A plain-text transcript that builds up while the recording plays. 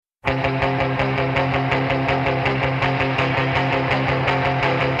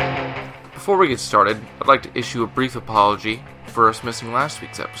Before we get started, I'd like to issue a brief apology for us missing last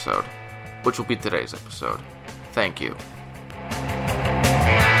week's episode, which will be today's episode. Thank you.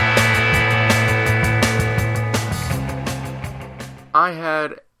 I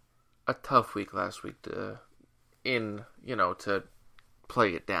had a tough week last week to play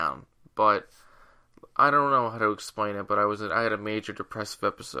it down, but I don't know how to explain it, but I had a major depressive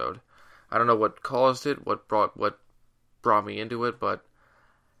episode. I don't know what caused it, what brought me into it, but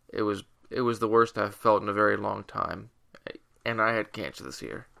it was the worst I've felt in a very long time. And I had cancer this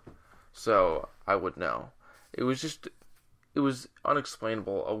year, so I would know. It was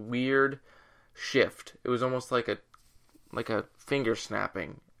unexplainable, a weird shift. It was almost like a finger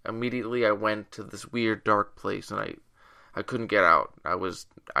snapping. Immediately I went to this weird dark place, and I couldn't get out. I was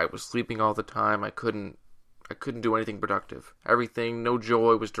sleeping all the time. I couldn't do anything productive. No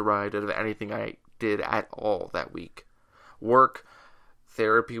joy was derived out of anything I did at all that week. Work,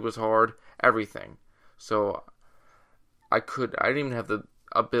 therapy was hard, everything. So I didn't even have the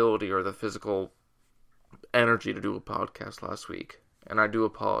ability or the physical energy to do a podcast last week, and I do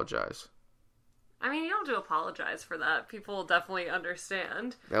apologize. I mean, you don't have to apologize for that. People will definitely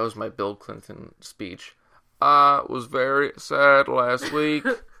understand. That was my Bill Clinton speech. I was very sad last week.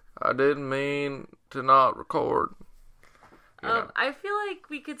 I didn't mean to not record. I feel like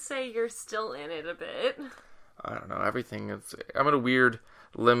we could say you're still in it a bit. I don't know, I'm in a weird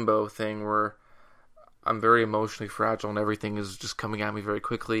limbo thing where I'm very emotionally fragile and everything is just coming at me very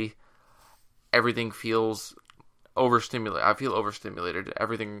quickly. Everything feels overstimulated. I feel overstimulated.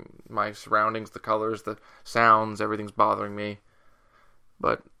 Everything, my surroundings, the colors, the sounds, everything's bothering me.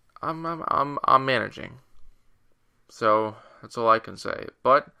 But I'm managing. So that's all I can say.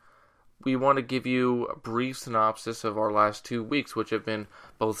 But we want to give you a brief synopsis of our last 2 weeks, which have been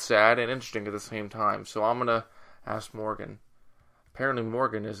both sad and interesting at the same time. So I'm going to ask Morgan. Apparently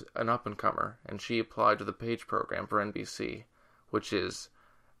Morgan is an up-and-comer, and she applied to the Page program for NBC, which is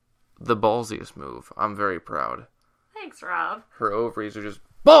the ballsiest move. I'm very proud. Thanks, Rob. Her ovaries are just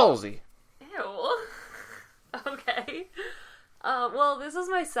ballsy. Ew. Okay. Well, this is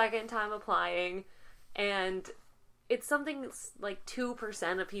my second time applying, and it's something like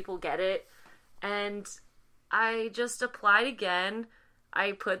 2% of people get it, and I just applied again.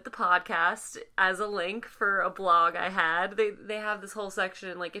 I put the podcast as a link for a blog I had. They have this whole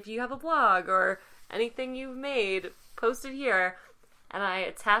section, like, if you have a blog or anything you've made, post it here. And I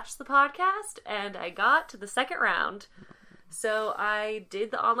attached the podcast, and I got to the second round. So I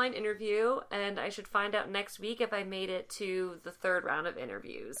did the online interview, and I should find out next week if I made it to the third round of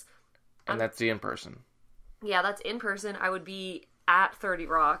interviews. And that's the in-person. Yeah, that's in person. I would be at 30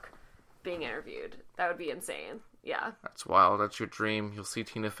 Rock being interviewed. That would be insane. Yeah. That's wild. That's your dream. You'll see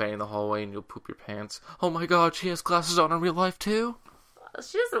Tina Fey in the hallway and you'll poop your pants. Oh my god, she has glasses on in real life too? Well,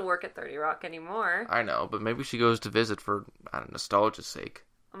 she doesn't work at 30 Rock anymore. I know, but maybe she goes to visit for nostalgia's sake.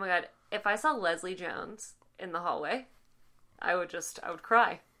 Oh my god, if I saw Leslie Jones in the hallway, I would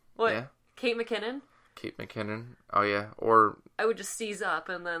cry. What? Yeah. Kate McKinnon? Kate McKinnon. Oh yeah. Or I would just seize up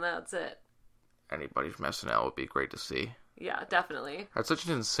and then that's it. Anybody from SNL would be great to see. Yeah, definitely. That's such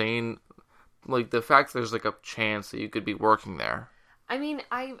an insane, the fact that there's a chance that you could be working there. I mean,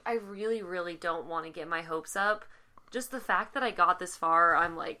 I really, really don't want to get my hopes up. Just the fact that I got this far,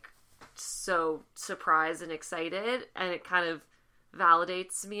 I'm so surprised and excited, and it kind of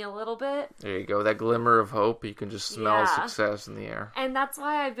validates me a little bit. There you go, that glimmer of hope. You can just smell success in the air. And that's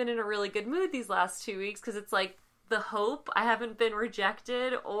why I've been in a really good mood these last 2 weeks, because it's the hope. I haven't been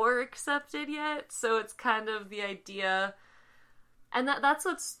rejected or accepted yet, so it's kind of the idea. And that's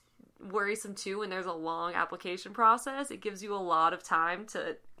what's worrisome too, when there's a long application process. It gives you a lot of time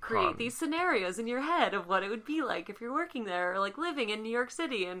to create these scenarios in your head of what it would be like if you're working there, or living in New York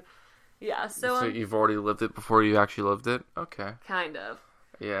City. And yeah, so you've already lived it before you actually lived it? Okay. Kind of.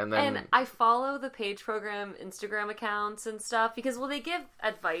 Yeah, and then... And I follow the Page program Instagram accounts and stuff, because, they give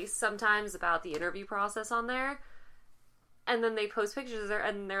advice sometimes about the interview process on there. And then they post pictures there,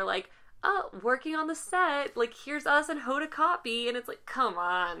 and they're like, oh, working on the set, here's us and Hoda Kotb, and it's come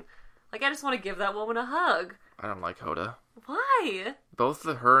on. I just want to give that woman a hug. I don't like Hoda. Why? Both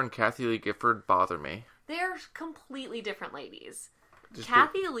her and Kathie Lee Gifford bother me. They're completely different ladies.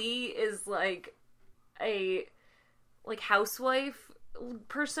 Kathie Lee is a housewife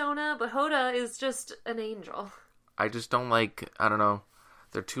persona, but Hoda is just an angel. I just don't I don't know,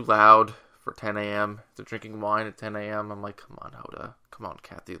 they're too loud for 10 a.m. They're drinking wine at 10 a.m. I'm come on, Hoda. Come on,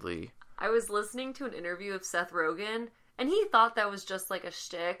 Kathie Lee. I was listening to an interview of Seth Rogen, and he thought that was just a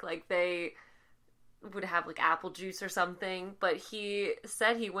shtick, they would have apple juice or something, but he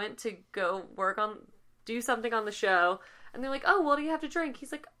said he went to go work on do something on the show. And they're like, oh, what do you have to drink?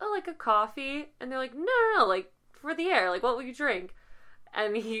 He's like, oh, like a coffee. And they're like, no, like, for the air. Like, what will you drink?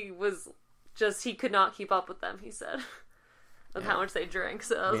 And he could not keep up with them, he said. With how much they drink.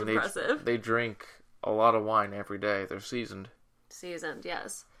 So that was impressive. They drink a lot of wine every day. They're seasoned. Seasoned,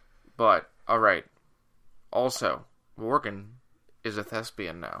 yes. But, alright. Also, Morgan is a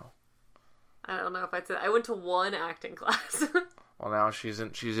thespian now. I don't know if I'd say that. I went to one acting class. Well, now she's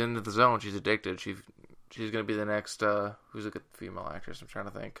into the zone. She's addicted. She's gonna be the next, who's a good female actress? I'm trying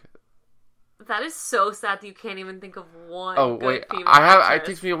to think. That is so sad that you can't even think of one good female actress. actress. It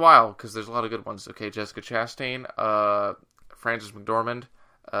takes me a while, because there's a lot of good ones. Okay, Jessica Chastain, Frances McDormand,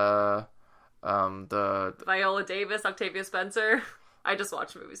 the... Viola Davis, Octavia Spencer. I just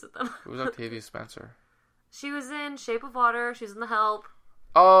watched movies with them. Who's Octavia Spencer? She was in Shape of Water. She's in The Help.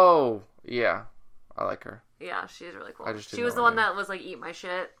 Oh, yeah. I like her. Yeah, she's really cool. She was the one that was like, eat my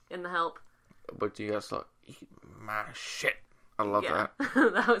shit in The Help. But you guys thought, eat my shit. I love that.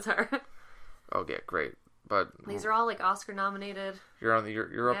 That was her. Oh, yeah, great. But these are all like Oscar nominated. You're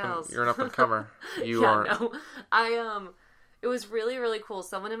an up and comer. You are. No. It was really, really cool.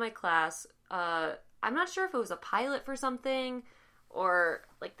 Someone in my class, I'm not sure if it was a pilot for something or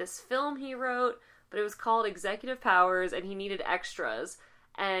like this film he wrote, but it was called Executive Powers, and he needed extras.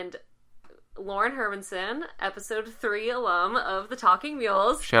 And Lauren Hermanson, episode 3 alum of the Talking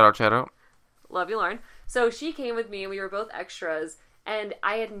Mules. Shout out. Love you, Lauren. So she came with me, and we were both extras, and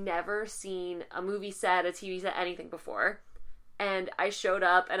I had never seen a movie set, a TV set, anything before. And I showed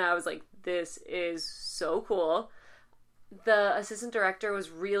up, and I was like, this is so cool. The assistant director was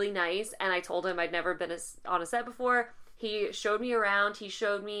really nice, and I told him I'd never been on a set before. He showed me around. He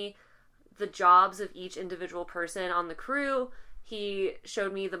showed me the jobs of each individual person on the crew. He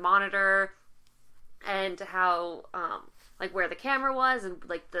showed me the monitor and how, like, where the camera was and,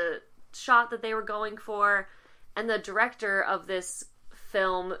 like, the shot that they were going for. And the director of this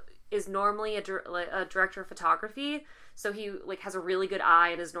film is normally a director of photography. So he, like, has a really good eye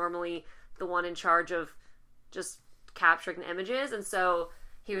and is normally the one in charge of just capturing the images. And so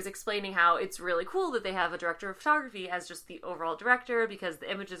he was explaining how it's really cool that they have a director of photography as just the overall director, because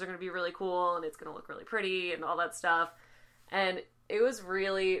the images are going to be really cool and it's going to look really pretty and all that stuff. And it was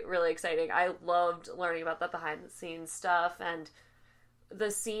really, really exciting. I loved learning about that behind the scenes stuff. And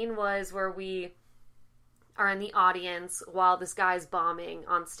the scene was where we are in the audience while this guy's bombing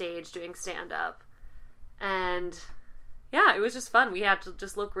on stage doing stand-up. And yeah, it was just fun. We had to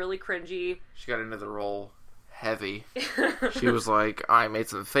just look really cringy. She got into the role heavy. She was like, I made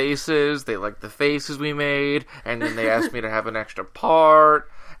some faces. They liked the faces we made. And then they asked me to have an extra part.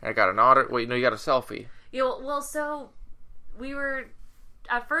 And I got an audit. Wait, no, you got a selfie. Yeah, well, so we were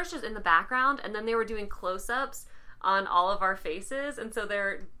at first just in the background, and then they were doing close-ups on all of our faces. And so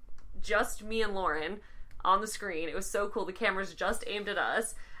they're just me and Lauren on the screen. It was so cool. The camera's just aimed at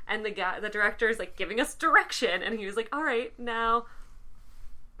us. And the director is like giving us direction. And he was like, all right, now.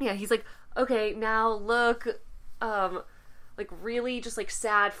 Yeah, he's like, okay, now look, like really just like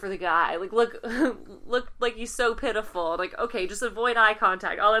sad for the guy. Like look like he's so pitiful. Like, okay, just avoid eye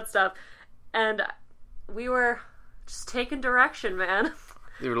contact, all that stuff. And we were just taking direction, man.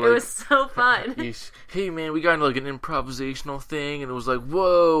 Like, it was so fun. Hey man, we got into like an improvisational thing, and it was like,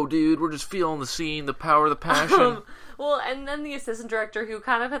 whoa, dude, we're just feeling the scene, the power of the passion. Well, and then the assistant director, who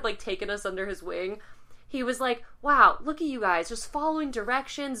kind of had like taken us under his wing, he was like, wow, look at you guys, just following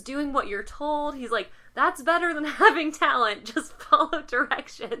directions, doing what you're told. He's like, that's better than having talent. Just follow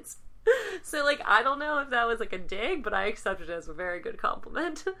directions. So, like, I don't know if that was, like, a dig, but I accepted it as a very good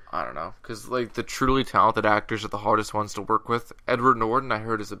compliment. I don't know, because, like, the truly talented actors are the hardest ones to work with. Edward Norton, I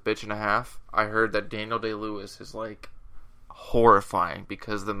heard, is a bitch and a half. I heard that Daniel Day-Lewis is, like, horrifying,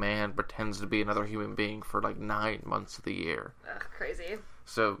 because the man pretends to be another human being for, like, 9 months of the year. Ugh, crazy.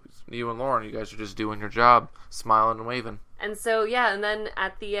 So, you and Lauren, you guys are just doing your job, smiling and waving. And so, yeah, and then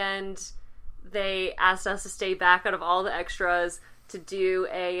at the end, they asked us to stay back out of all the extras to do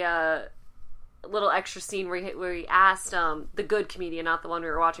a little extra scene where we asked the good comedian, not the one we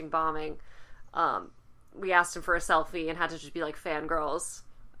were watching bombing, we asked him for a selfie and had to just be like fangirls,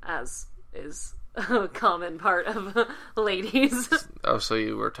 as is a common part of ladies. Oh, so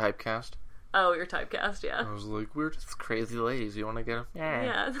you were typecast? Oh, you're typecast, yeah. I was like, we're just crazy ladies. You want to get them?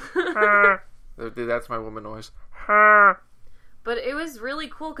 Yeah. That's my woman noise. But it was really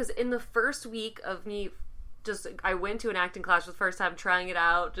cool, because in the first week of me I went to an acting class for the first time, trying it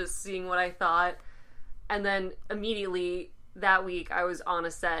out, just seeing what I thought. And then immediately that week, I was on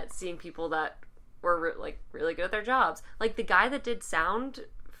a set seeing people that were really good at their jobs. Like the guy that did sound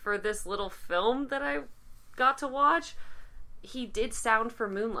for this little film that I got to watch, he did sound for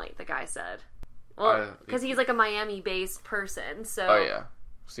Moonlight, the guy said. Well, because he's like a Miami-based person, so... Oh, yeah.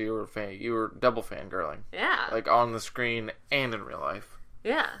 So you were double fangirling. Yeah. Like, on the screen and in real life.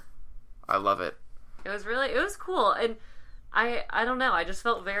 Yeah. I love it. It was cool, and I don't know, I just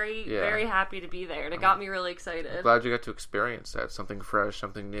felt very, very happy to be there, and it got me really excited. I'm glad you got to experience that, something fresh,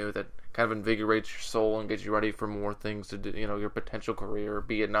 something new that kind of invigorates your soul and gets you ready for more things to do, your potential career,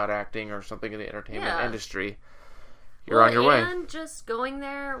 be it not acting or something in the entertainment industry. You're on your way. And just going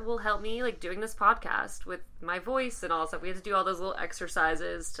there will help me, like, doing this podcast with my voice and all that stuff. We had to do all those little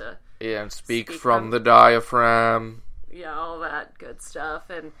exercises to... Yeah, and speak from the diaphragm. Yeah, all that good stuff.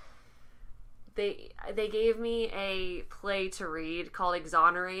 And they gave me a play to read called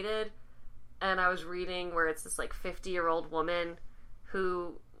Exonerated. And I was reading where it's this, like, 50-year-old woman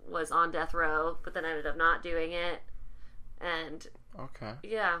who was on death row, but then ended up not doing it. And... Okay.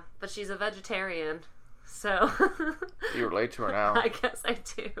 Yeah, but she's a vegetarian. So you relate to her now. I guess I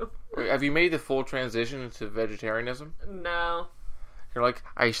do. Wait, have you made the full transition into vegetarianism? No. You're like,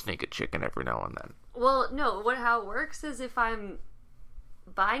 I sneak a chicken every now and then. Well, no. How it works is if I'm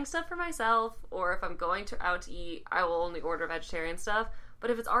buying stuff for myself or if I'm going out to eat, I will only order vegetarian stuff. But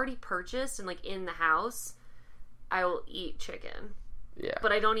if it's already purchased and like in the house, I will eat chicken. Yeah.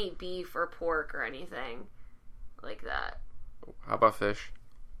 But I don't eat beef or pork or anything like that. How about fish?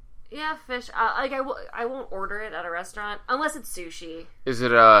 Yeah, fish. I won't order it at a restaurant unless it's sushi. Is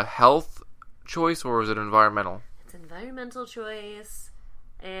it a health choice or is it environmental? It's an environmental choice,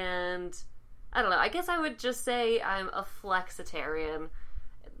 and I don't know. I guess I would just say I'm a flexitarian.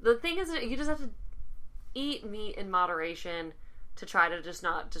 The thing is that you just have to eat meat in moderation to try to just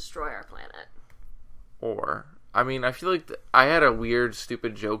not destroy our planet. Or, I mean, I feel like I had a weird,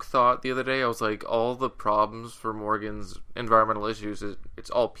 stupid joke thought the other day. I was like, all the problems for Morgan's environmental issues is it's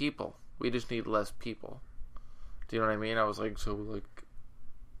all people. We just need less people. Do you know what I mean? I was like, so like,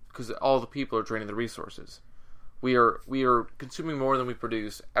 because all the people are draining the resources. We are consuming more than we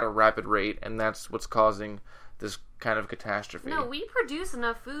produce at a rapid rate, and that's what's causing this kind of catastrophe. No, we produce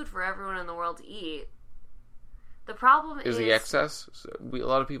enough food for everyone in the world to eat. The problem is the excess. A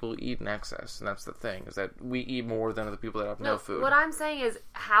lot of people eat in excess, and that's the thing, is that we eat more than the people that have no food. What I'm saying is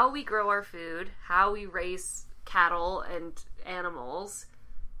how we grow our food, how we raise cattle and animals,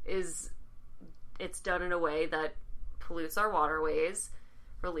 it's done in a way that pollutes our waterways,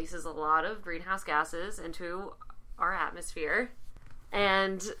 releases a lot of greenhouse gases into our atmosphere,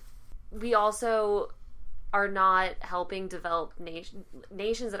 and we also are not helping develop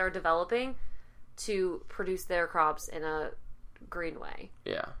nations that are developing to produce their crops in a green way.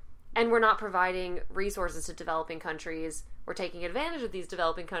 Yeah. And we're not providing resources to developing countries. We're taking advantage of these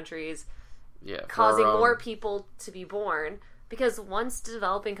developing countries, causing more people to be born. Because once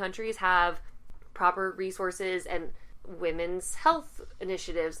developing countries have proper resources and women's health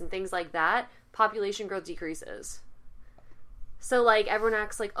initiatives and things like that, population growth decreases. So, like, everyone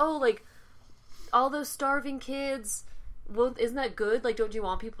acts like, oh, like, all those starving kids... Well, isn't that good? Like, don't you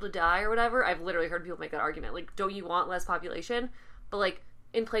want people to die or whatever? I've literally heard people make that argument. Like, don't you want less population? But, like,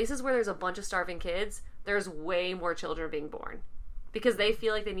 in places where there's a bunch of starving kids, there's way more children being born. Because they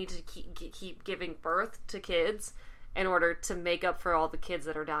feel like they need to keep giving birth to kids in order to make up for all the kids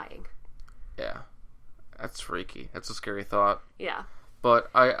that are dying. Yeah. That's freaky. That's a scary thought. Yeah. But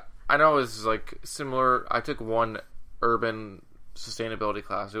I know it's, like, similar. I took one urban sustainability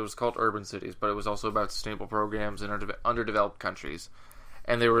class. It was called Urban Cities, but it was also about sustainable programs in underdeveloped countries.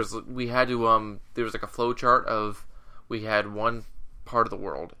 And there was like a flow chart of, we had one part of the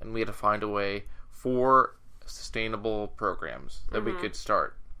world and we had to find a way for sustainable programs that we could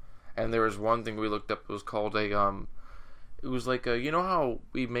start. And there was one thing we looked up. It was called it was like you know how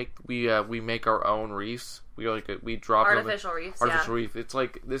we make our own reefs. We drop artificial reefs. Artificial reef. It's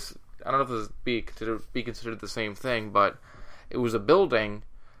like this. I don't know if this be considered the same thing, but it was a building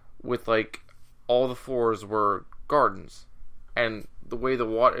with, like, all the floors were gardens. And the way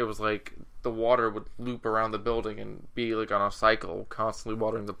it was like, the water would loop around the building and be, like, on a cycle, constantly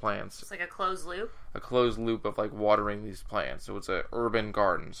watering the plants. It's like a closed loop? A closed loop of, like, watering these plants. So it's an urban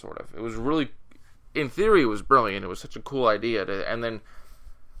garden, sort of. It was really, in theory, it was brilliant. It was such a cool idea. And then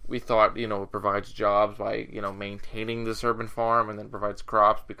we thought, it provides jobs by, maintaining this urban farm, and then provides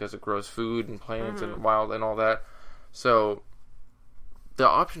crops because it grows food and plants and wild and all that. So the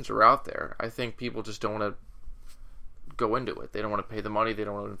options are out there. I think people just don't want to go into it. They don't want to pay the money. They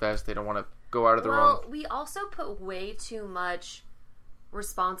don't want to invest. They don't want to go out of their own. Well, we also put way too much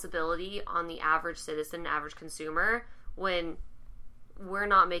responsibility on the average citizen, average consumer, when we're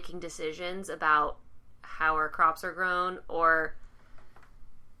not making decisions about how our crops are grown or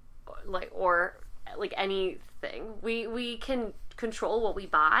anything. We can control what we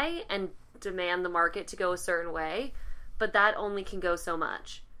buy and demand the market to go a certain way, but that only can go so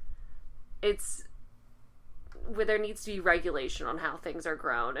much. It's where there needs to be regulation on how things are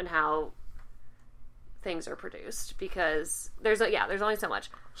grown and how things are produced, because there's only so much.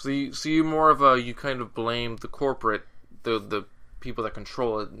 So you more of a, you kind of blame the corporate, the people that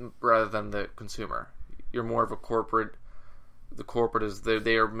control it, rather than the consumer. You're more of a corporate. The corporate is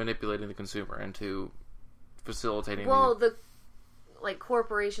they are manipulating the consumer into facilitating. Well, the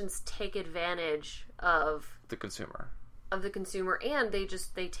corporations take advantage of the consumer. Of the consumer, and they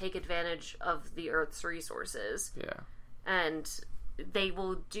take advantage of the Earth's resources. Yeah. And they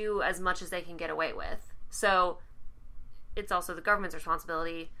will do as much as they can get away with. So it's also the government's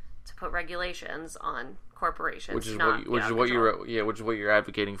responsibility to put regulations on corporations, which is what you're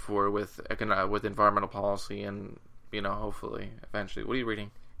advocating for with environmental policy, and hopefully eventually. What are you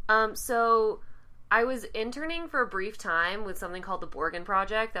reading? So I was interning for a brief time with something called the Borgen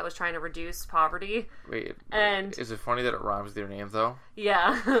Project that was trying to reduce poverty. Wait, and is it funny that it rhymes with your name, though?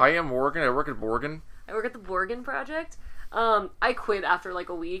 Yeah. Hi, I'm Morgan. I work at Borgen. I work at the Borgen Project. I quit after like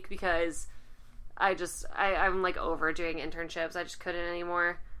a week because I'm like over doing internships. I just couldn't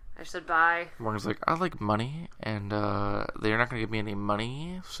anymore. I just said bye. Morgan's like, I like money, and they're not going to give me any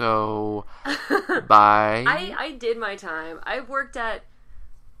money, so bye. I did my time. I've worked at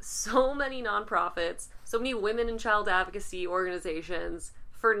so many nonprofits, so many women and child advocacy organizations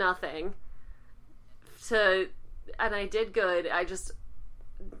for nothing. And I did good.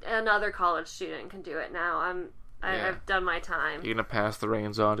 Another college student can do it now. I've done my time. You're gonna pass the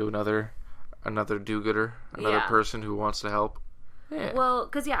reins on to another do-gooder, another person who wants to help. Yeah. Well,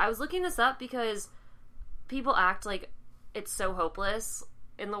 because I was looking this up because people act like it's so hopeless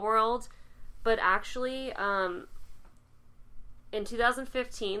in the world, but actually, in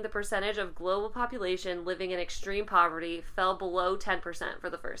 2015, the percentage of global population living in extreme poverty fell below 10% for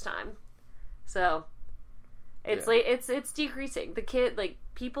the first time. So it's it's decreasing. The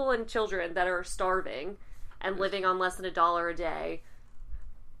people and children that are starving and living on less than $1 a day,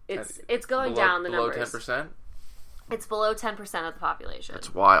 it's going down the numbers. Below 10%? It's below 10% of the population.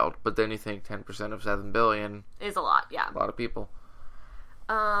 That's wild. But then you think 10% of 7 billion is a lot. Yeah, a lot of people.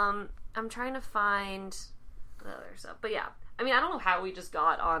 I'm trying to find the other stuff, but yeah. I mean, I don't know how we just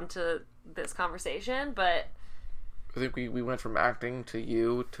got onto this conversation, but I think we went from acting to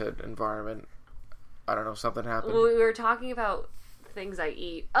you to environment. I don't know, something happened. We were talking about things I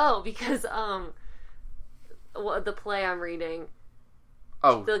eat. Oh, because the play I'm reading.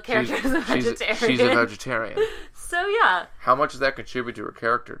 Oh, the character is a vegetarian. She's a vegetarian. So yeah. How much does that contribute to her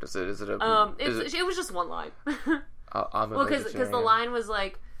character? It was just one line. I'm a vegetarian. Because the line was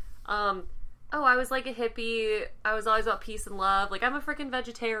like, oh, I was like a hippie. I was always about peace and love. Like, I'm a freaking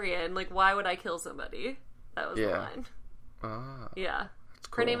vegetarian. Like, why would I kill somebody? That was the line. Yeah. That's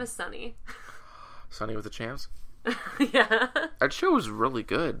cool. Her name is Sunny. Sunny with the Champs? Yeah. That show was really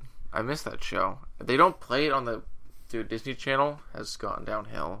good. I miss that show. They don't play it on the... Dude, Disney Channel has gone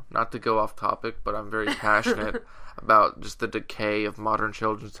downhill. Not to go off topic, but I'm very passionate about just the decay of modern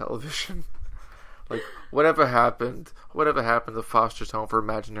children's television. Like, whatever happened to Foster's Home for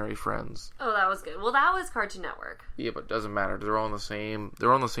Imaginary Friends? Oh, that was good. Well, that was Cartoon Network. Yeah, but it doesn't matter. They're all in the same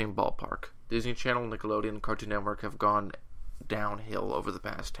ballpark. Disney Channel, Nickelodeon, and Cartoon Network have gone downhill over the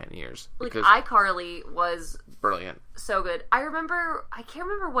past 10 years. Like, iCarly was brilliant. So good. I can't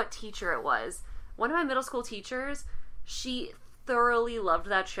remember what teacher it was. One of my middle school teachers, she thoroughly loved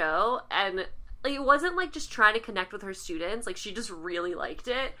that show, and it wasn't like just trying to connect with her students. Like, she just really liked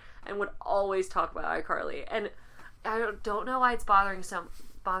it and would always talk about iCarly. And I don't know why it's bothering me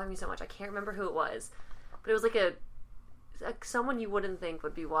so much. I can't remember who it was, but it was like someone you wouldn't think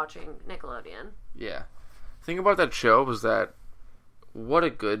would be watching Nickelodeon. Yeah. The thing about that show was that what a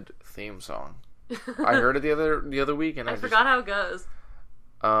good theme song. I heard it the other week, and I forgot how it goes.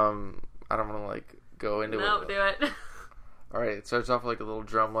 I don't want to go into it. No, do it. All right, it starts off like a little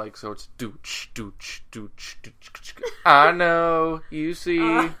drum, so it's dooch, dooch, dooch, dooch. I know you see,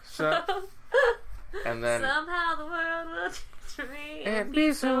 and then somehow the world will teach me and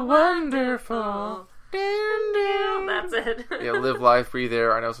be so wonderful. That's it. Yeah, live life, breathe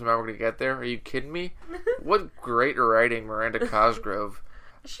air. I know somehow we're gonna get there. Are you kidding me? What great writing, Miranda Cosgrove.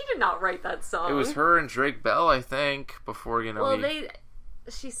 She did not write that song. It was her and Drake Bell, I think, before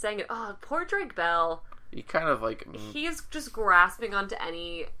she sang it. Oh, poor Drake Bell. He kind of he's just grasping onto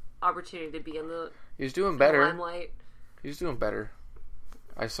any opportunity to be in the He's doing better. limelight. He's doing better.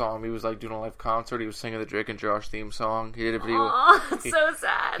 I saw him. He was like doing a live concert. He was singing the Drake and Josh theme song. He did a video. Aw, that's so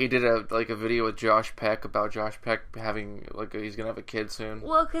sad. He did a video with Josh Peck about Josh Peck having he's gonna have a kid soon.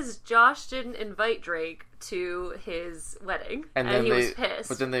 Well, because Josh didn't invite Drake to his wedding, and then he was pissed.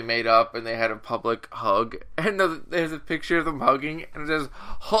 But then they made up and they had a public hug, and there's a picture of them hugging, and it says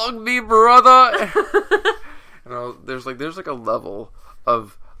 "Hug me, brother." There's a level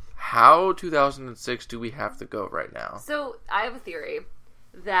of how 2006 do we have to go right now? So I have a theory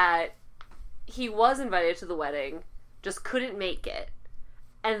that he was invited to the wedding, just couldn't make it,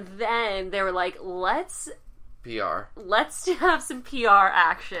 and then they were like, let's have some PR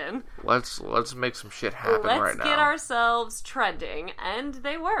action. Let's make some shit happen right now. Let's get ourselves trending, and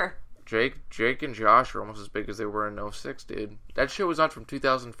they were. Drake and Josh are almost as big as they were in 06, dude. That show was on from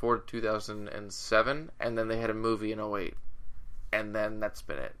 2004 to 2007, and then they had a movie in 08. And then that's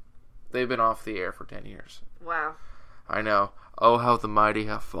been it. They've been off the air for 10 years. Wow. I know. Oh, how the mighty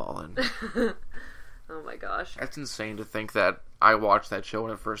have fallen. Oh my gosh. That's insane to think that I watched that show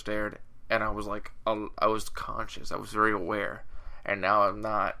when it first aired, and I was like, I was conscious. I was very aware. And now I'm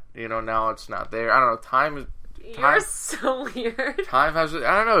not. Now it's not there. I don't know. Time You're so weird. Time has, I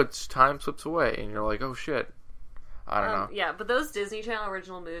don't know, time slips away, and you're like, oh shit. I don't know. Yeah, but those Disney Channel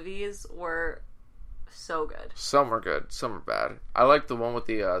original movies were so good. Some were good, some were bad. I like the one with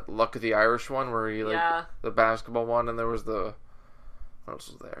the Luck of the Irish one, where he, the basketball one, and there was what else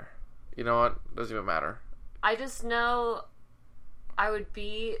was there? You know what? Doesn't even matter. I just know I would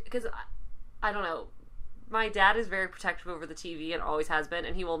be, because, I don't know, my dad is very protective over the TV and always has been,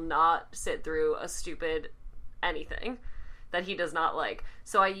 and he will not sit through a stupid anything that he does not like.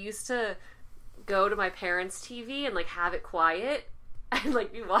 So I used to go to my parents' TV and have it quiet and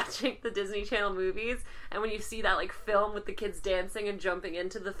be watching the Disney Channel movies, and when you see that film with the kids dancing and jumping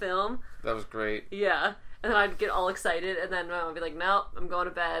into the film, that was great. Yeah. And then I'd get all excited, and then Mom would be like, "Nope, I'm going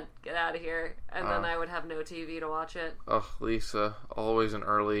to bed. Get out of here." And then I would have no TV to watch it. Oh, Lisa, always an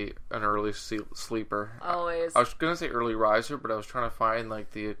early sleeper. Always. I was gonna say early riser, but I was trying to find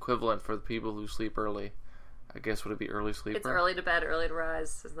the equivalent for the people who sleep early. I guess would it be early sleeper? It's early to bed, early to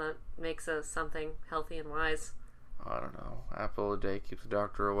rise. Doesn't that makes us something healthy and wise? I don't know. Apple a day keeps the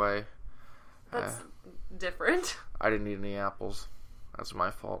doctor away. That's different. I didn't eat any apples. That's my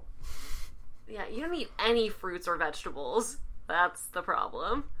fault. Yeah, you don't eat any fruits or vegetables. That's the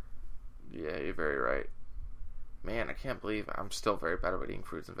problem. Yeah, you're very right. Man, I can't believe I'm still very bad about eating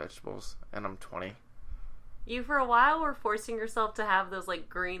fruits and vegetables, and I'm 20. You, for a while, were forcing yourself to have those,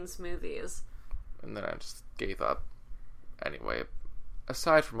 green smoothies. And then I just gave up. Anyway,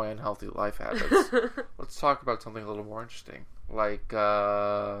 aside from my unhealthy life habits, let's talk about something a little more interesting. Did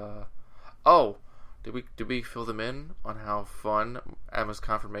we fill them in on how fun Emma's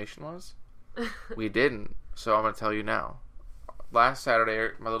confirmation was? We didn't, so I'm going to tell you now. Last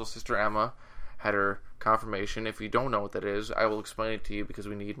Saturday, my little sister Emma had her confirmation. If you don't know what that is, I will explain it to you because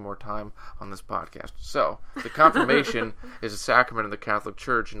we need more time on this podcast. So, the confirmation is a sacrament of the Catholic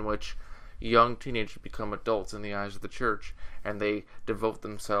Church in which young teenagers become adults in the eyes of the church, and they devote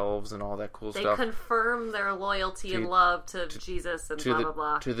themselves and all that cool stuff. They confirm their loyalty and love to Jesus and blah, blah,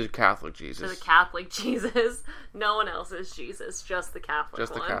 blah. To the Catholic Jesus. To the Catholic Jesus. No one else is Jesus, just the Catholic one.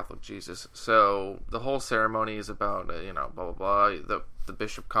 Just the Catholic Jesus. So, the whole ceremony is about, blah, blah, blah. The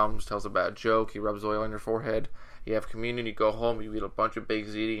bishop comes, tells a bad joke, he rubs oil on your forehead, you have communion, you go home, you eat a bunch of baked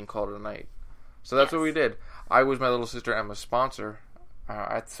ziti, and call it a night. So that's what we did. I was my little sister Emma's sponsor.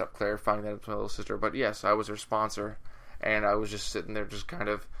 I had to stop clarifying that it's my little sister, but yes, I was her sponsor, and I was just sitting there just kind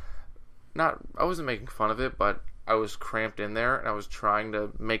of, I wasn't making fun of it, but I was cramped in there, and I was trying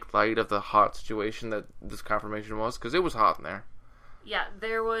to make light of the hot situation that this confirmation was, because it was hot in there. Yeah,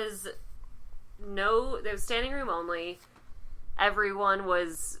 there was standing room only, everyone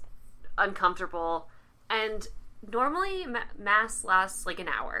was uncomfortable, and normally Mass lasts like an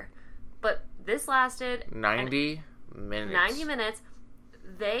hour, but this lasted 90 minutes. 90 minutes.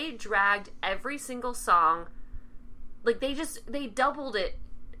 They dragged every single song. They doubled it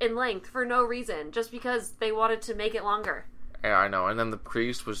in length for no reason, just because they wanted to make it longer. Yeah, I know. And then the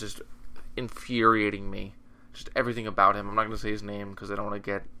priest was just infuriating me. Just everything about him. I'm not going to say his name because I don't want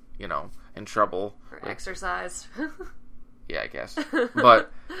to get, in trouble. Or exercised. Yeah, I guess.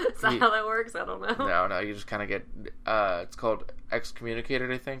 But is that how that works? I don't know. No, you just kind of get, it's called excommunicated,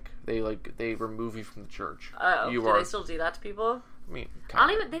 I think. They remove you from the church. Oh, do they still do that to people? I mean,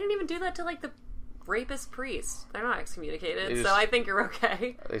 they didn't even do that to, the rapist priests. They're not excommunicated, so I think you're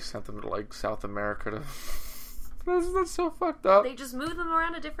okay. They sent them to, South America to... That's so fucked up. They just moved them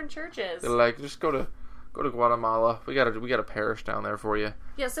around to different churches. They're like, just go to Guatemala. We got a parish down there for you.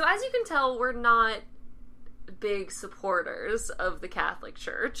 Yeah, so as you can tell, we're not big supporters of the Catholic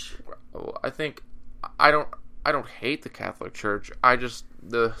Church. I think I don't hate the Catholic Church. I just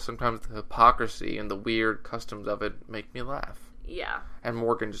sometimes the hypocrisy and the weird customs of it make me laugh. Yeah. And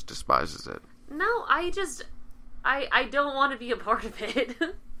Morgan just despises it. No, I don't want to be a part of it.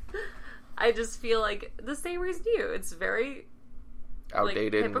 I just feel like the same reason you. It's very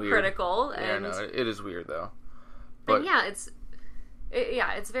outdated, hypocritical, and weird. And it is weird though. But and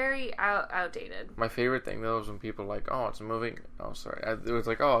it's very outdated. My favorite thing though is when people are like, "Oh, it's moving." Oh, sorry. It was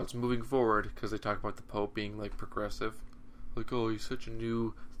like, "Oh, it's moving forward," because they talk about the Pope being like progressive, like, "Oh, he's such a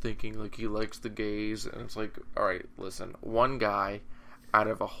new thinking, like he likes the gays," and it's like, all right, listen, one guy out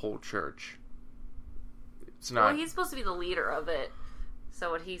of a whole church. It's not. Well, he's supposed to be the leader of it,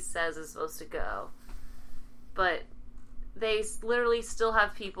 so what he says is supposed to go. But they literally still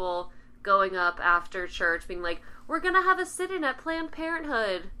have people going up after church being like, "We're gonna have a sit-in at Planned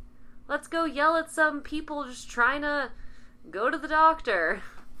Parenthood. Let's go yell at some people just trying to go to the doctor.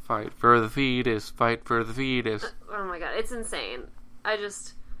 Fight for the fetus, fight for the fetus." Oh my god, it's insane. I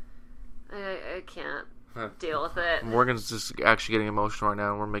can't deal with it. Morgan's just actually getting emotional right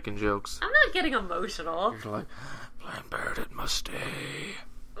now, and we're making jokes. I'm not getting emotional. You're like, "Planned Parenthood must stay."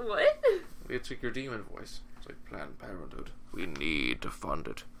 What? It's like your demon voice. It's like, "Planned Parenthood, we need to fund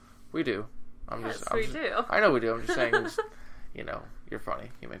it." We do. We do. I know we do. I'm just saying, you're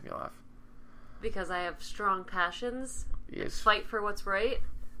funny. You make me laugh. Because I have strong passions. Yes. Fight for what's right.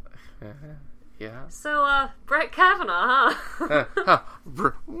 Yeah. So, Brett Kavanaugh, huh?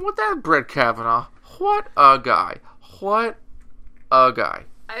 What that Brett Kavanaugh? What a guy. What a guy.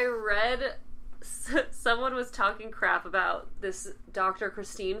 I read someone was talking crap about this Dr.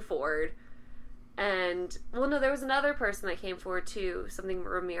 Christine Ford. And, well, no, there was another person that came forward too, something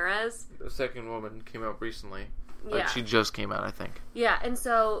Ramirez. The second woman came out recently. Yeah. She just came out, I think. Yeah, and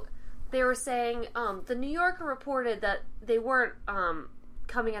so they were saying, the New Yorker reported that they weren't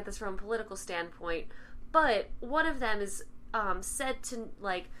coming at this from a political standpoint, but one of them is said to,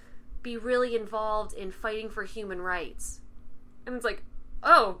 be really involved in fighting for human rights. And it's like,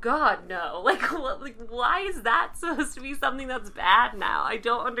 oh god, no. Why is that supposed to be something that's bad now? I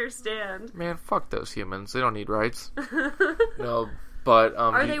don't understand. Man, fuck those humans. They don't need rights. No, but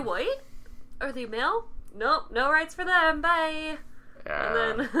are they white? Are they male? Nope, no rights for them. Bye.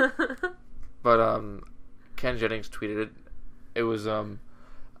 Yeah. And then but Ken Jennings tweeted it. It was a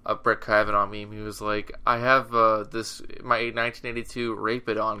Brett Kavanaugh meme. He was like, "I have my 1982 Rape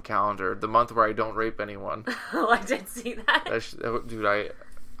It On calendar, the month where I don't rape anyone." Oh, I did see that. Dude,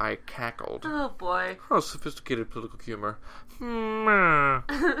 I cackled. Oh boy. Oh, sophisticated political humor.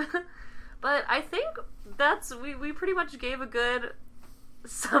 But I think we pretty much gave a good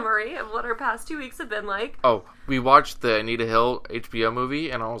summary of what our past 2 weeks have been like. Oh, we watched the Anita Hill HBO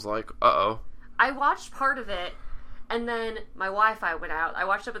movie, and I was like, uh-oh. I watched part of it, and then my Wi-Fi went out. I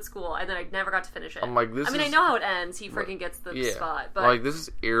watched up at school, and then I never got to finish it. I'm like, I know how it ends. He freaking gets the spot. But this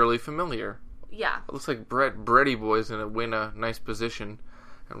is eerily familiar. Yeah. It looks like Bretty Boy's going to win a nice position,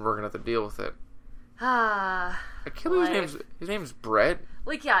 and we're going to have to deal with it. I can't believe his name's Brett.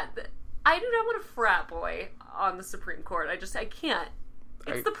 I do not want a frat boy on the Supreme Court. I can't.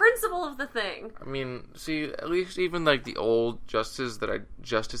 It's the principle of the thing. I mean, see, at least even the old justices that I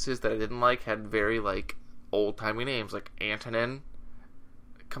didn't like had very old timey names, like Antonin.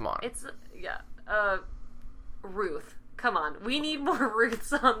 Come on. It's Ruth. Come on. We need more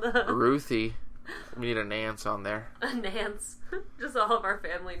Ruths on the Ruthie. We need a Nance on there. A Nance. Just all of our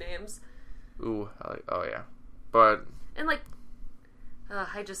family names. Ooh, oh yeah. But and we'll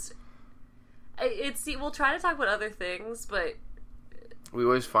try to talk about other things, but we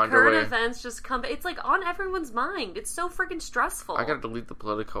always find our way. Current events just come. It's on everyone's mind. It's so freaking stressful. I gotta delete the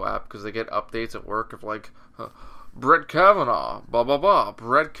Politico app because they get updates at work of Brett Kavanaugh, blah blah blah,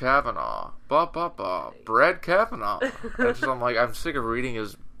 Brett Kavanaugh, blah blah blah, Brett Kavanaugh. I'm sick of reading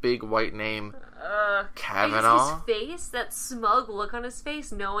his big white name, Kavanaugh. His face, that smug look on his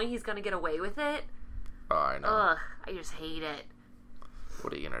face, knowing he's gonna get away with it. Oh, I know. Ugh, I just hate it.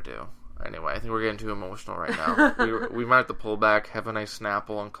 What are you gonna do? Anyway, I think we're getting too emotional right now. we might have to pull back, have a nice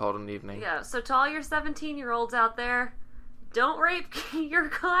Snapple, and call it an evening. Yeah, so to all your 17-year-olds out there, don't rape your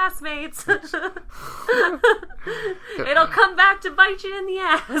classmates. It'll come back to bite you in the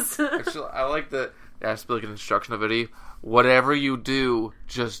ass. Actually, I like that. It has to be like an instructional video. Whatever you do,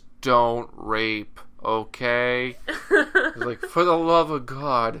 just don't rape, okay? It's for the love of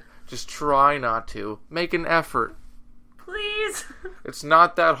God, just try not to. Make an effort. Please. It's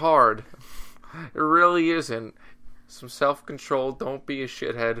not that hard. It really isn't. Some self-control. Don't be a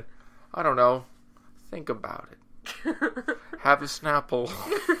shithead. I don't know. Think about it. Have a Snapple.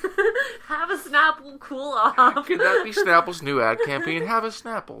 Have a Snapple, cool off. Can that be Snapple's new ad campaign? Have a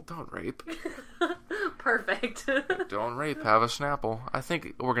Snapple. Don't rape. Perfect. Don't rape, have a Snapple. I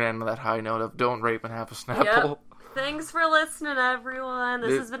think we're going to end on that high note of don't rape and have a Snapple. Yep. Thanks for listening, everyone.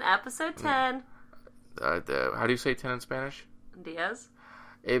 This has been episode 10. How do you say 10 in Spanish? Diaz.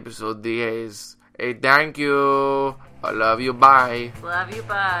 Episode 10. Hey, thank you. I love you. Bye. Love you.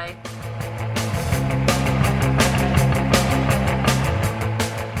 Bye.